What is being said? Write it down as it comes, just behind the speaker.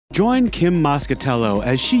Join Kim Moscatello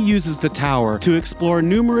as she uses the tower to explore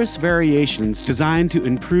numerous variations designed to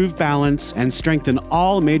improve balance and strengthen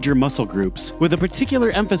all major muscle groups, with a particular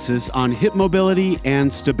emphasis on hip mobility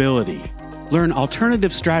and stability. Learn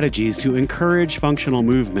alternative strategies to encourage functional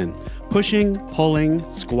movement, pushing,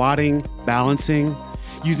 pulling, squatting, balancing,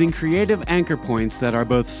 using creative anchor points that are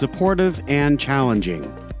both supportive and challenging.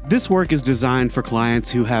 This work is designed for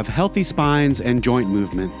clients who have healthy spines and joint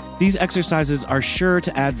movement. These exercises are sure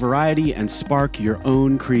to add variety and spark your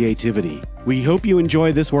own creativity. We hope you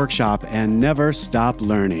enjoy this workshop and never stop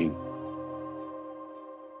learning.